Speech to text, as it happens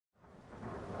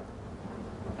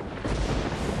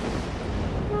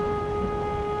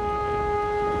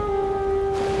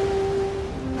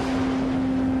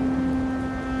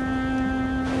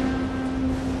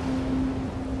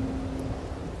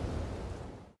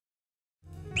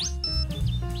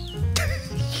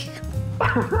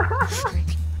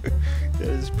That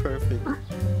is perfect.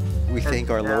 We thank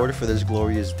our Lord for this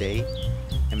glorious day,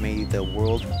 and may the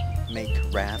world make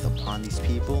wrath upon these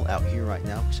people out here right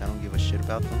now, because I don't give a shit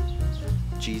about them.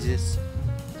 Jesus,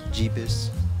 Jeebus,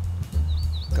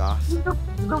 Goth,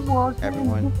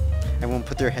 everyone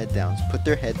put their head down. Put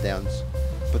their head down.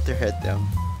 Put their head down.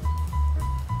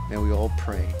 May we all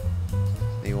pray.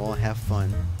 May we all have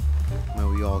fun. May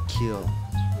we all kill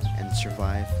and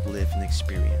survive, live, and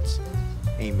experience.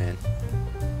 Amen.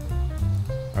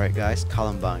 Alright guys,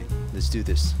 Columbine. Let's do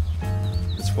this.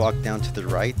 Let's walk down to the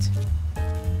right.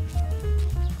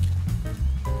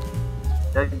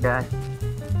 That guy.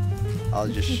 I'll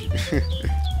just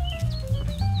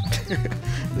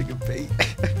look at bait.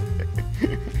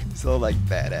 He's all like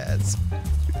badass.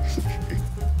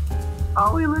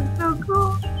 Oh, he looks so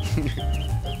cool.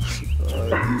 Oh,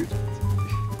 dude.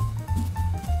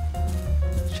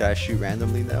 Should I shoot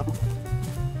randomly now?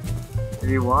 If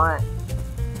you want.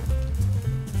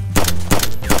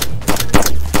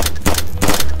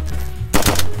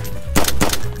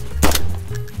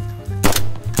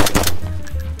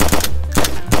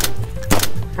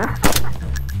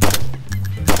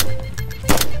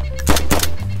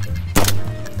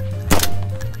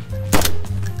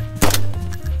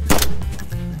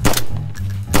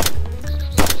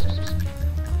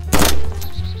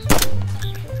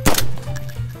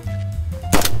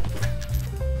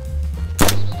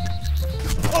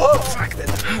 Oh fuck that!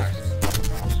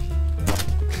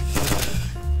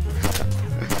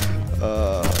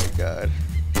 Oh my god,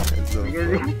 that's so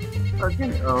funny.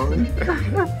 Fucking own.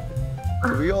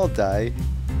 Did we all die?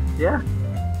 Yeah.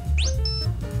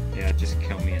 Yeah, just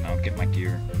kill me and I'll get my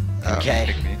gear.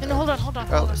 Okay. No, hold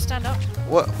on, stand up.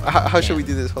 What? How should we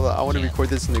do this? Hold on, I want to record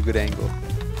this in a good angle.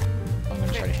 I'm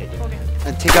gonna try to hit you. Okay.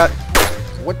 And take out.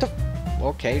 What the?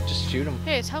 Okay, just shoot him.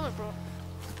 Hey, it's helmet, bro.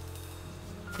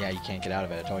 Yeah, you can't get out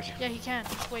of it, I told you. Yeah, he can.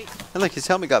 Wait. And look, his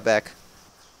helmet got back.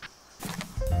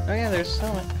 Oh yeah, there's his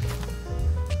helmet.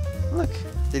 Look,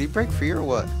 did he break free or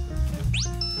what?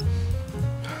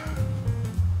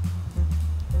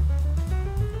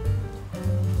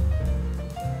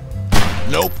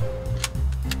 Nope.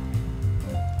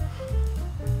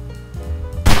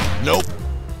 Nope.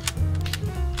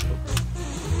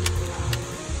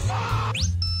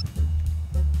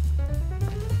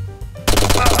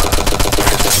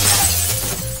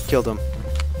 Killed him.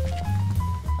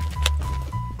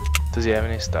 Does he have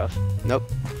any stuff? Nope,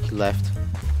 he left.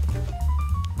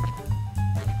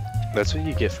 That's what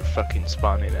you get for fucking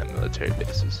spawning at military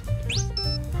bases.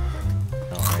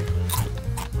 Alright.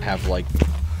 Have like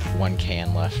 1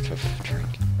 can left of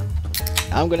drink.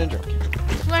 I'm gonna drink it.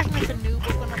 You acting like a noob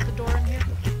open up the door in here.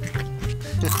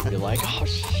 You're like, oh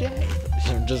shit.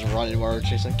 I'm just running while we're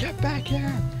chasing. Get back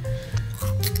here!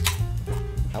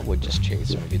 I would just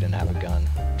chase him if you didn't have a gun.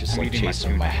 Just like chase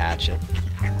him with my hatchet.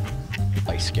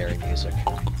 Like scary music.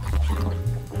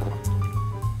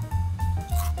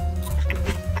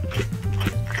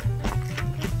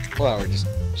 Well, we're just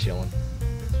chilling.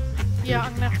 Yeah,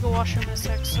 I'm gonna have to go wash him in a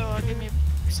sec, so give me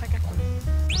a second.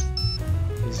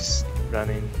 He's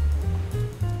running.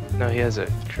 No, he has a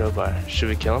crowbar. Should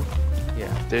we kill him?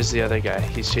 Yeah, there's the other guy.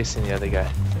 He's chasing the other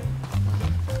guy.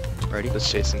 Ready? Let's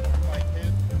chase him.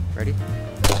 Ready?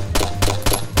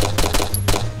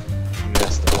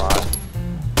 Missed a lot.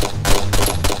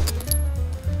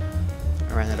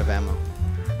 I ran out of ammo.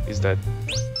 He's dead.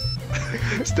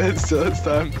 So it's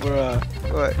time for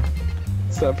What?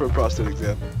 it's time for a prostate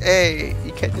exam. Hey,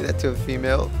 you can't do that to a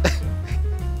female.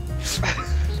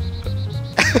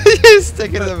 You're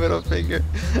sticking the middle finger.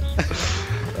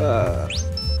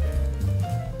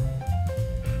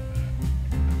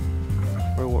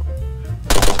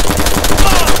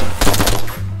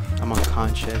 I'm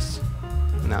unconscious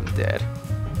and I'm dead.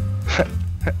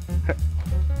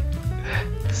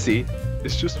 See?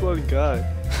 It's just one guy.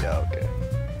 Yeah, okay.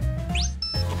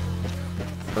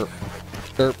 Derp.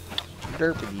 Derp.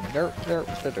 Derpity derp derp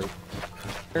derp.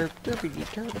 Derp derpity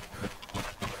derp.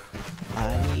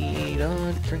 I need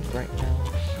a drink right now.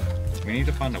 We need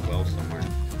to find a well somewhere.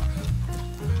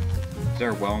 Is there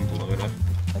a well in Belota?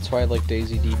 That's why I like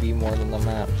DayZ DB more than the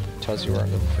map. It tells you where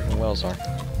the freaking wells are.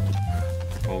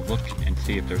 Well, look and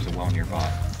see if there's a well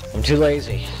nearby. I'm too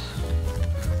lazy.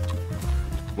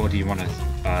 Well, do you want to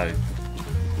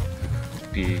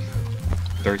be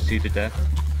thirsty to death?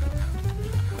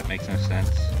 That makes no sense.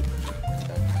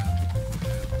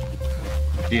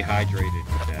 Dehydrated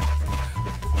to death.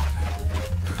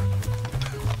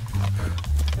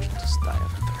 Just die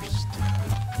of thirst.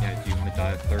 Yeah, do you want to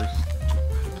die of thirst?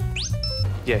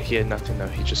 Yeah, he had nothing though.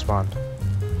 He just spawned.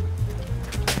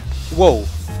 Whoa!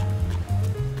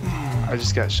 I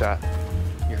just got shot.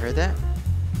 You heard that?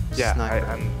 Yeah, Sniper.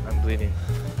 I'm bleeding.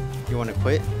 You want to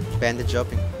quit? Bandage up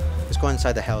and let's go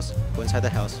inside the house. Go inside the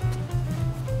house.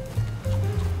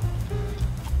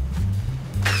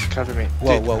 Cover me.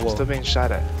 Whoa, Dude, whoa, I'm whoa. still being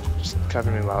shot at. Just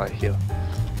cover me while I heal.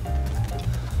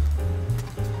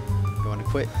 You want to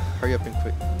quit? Hurry up and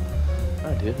quit.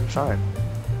 Oh, dude, I'm fine.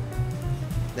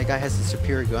 That guy has a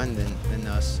superior gun than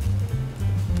us.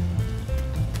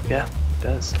 Yeah, it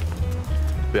does.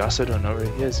 We also don't know where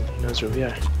he is, and he knows where we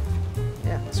are.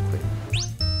 Yeah, let's quit.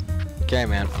 Okay,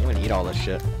 man. I'm gonna eat all this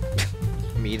shit.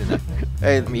 I'm eating it.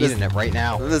 Hey, I'm eating it right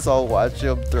now. Let's all watch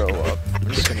him throw up.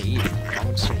 I'm just gonna eat it.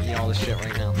 I'm just gonna eat all this shit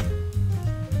right now.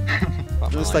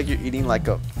 It looks like you're eating like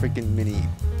a freaking mini.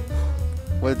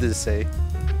 What did it say?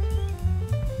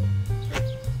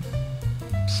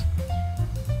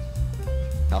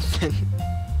 Nothing.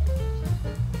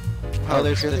 Oh, Oh,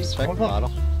 there's really? the spec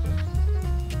bottle.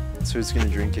 So who's gonna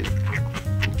drink it?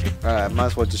 Alright, might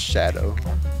as well just shadow.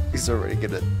 He's already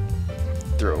gonna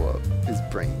throw up his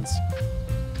brains.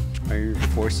 Are you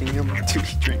forcing him to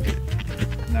drink it?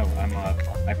 No,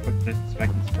 I put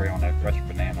disinfectant spray on that fresh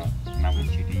banana, and I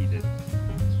want you to eat it.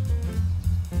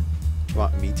 You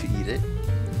want me to eat it?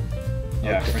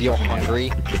 Yeah. I fresh feel banana.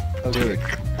 hungry. Okay. Dude,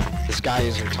 this guy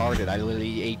is retarded. I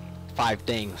literally ate 5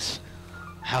 things.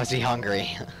 How is he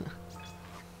hungry?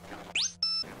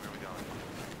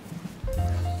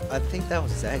 I think that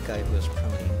was that guy who was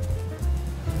proning.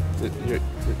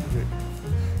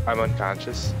 I'm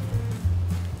unconscious.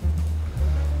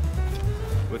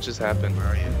 What just happened? Where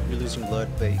are you? You're losing blood,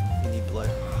 bait. You need blood.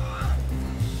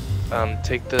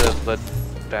 Take the blood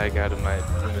bag out of my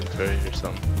inventory or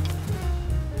something.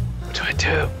 What do I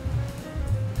do?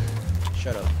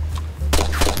 Shut up.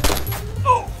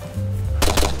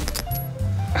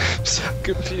 I'm so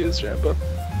confused, Rambo.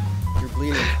 You're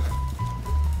bleeding.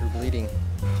 You're bleeding.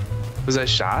 Was I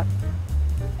shot?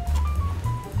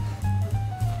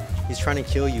 He's trying to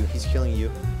kill you. He's killing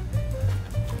you.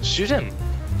 Shoot him.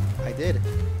 I did.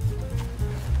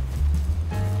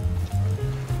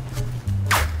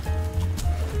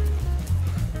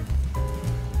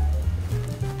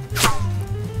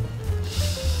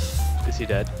 Is he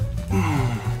dead?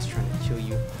 He's trying to kill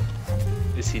you.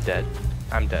 Is he dead?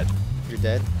 I'm dead. You're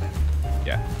dead?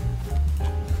 Yeah.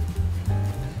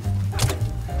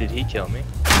 Did he kill me?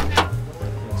 I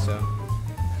think so.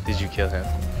 Did you kill him?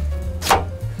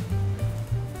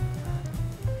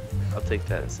 I'll take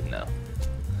that as a no.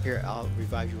 Here, I'll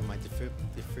revive you with my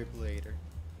defibrillator.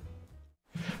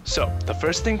 So, the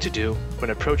first thing to do when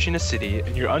approaching a city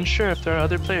and you're unsure if there are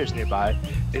other players nearby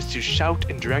is to shout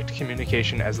in direct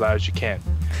communication as loud as you can.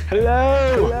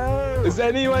 Hello! Hello! Is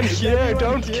anyone here?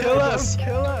 Don't kill us!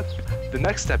 The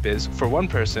next step is, for one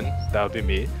person, that would be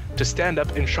me, to stand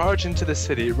up and charge into the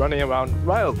city running around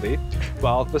wildly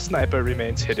while the sniper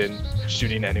remains hidden,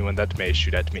 shooting anyone that may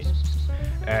shoot at me.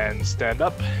 And stand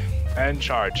up and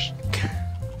charge.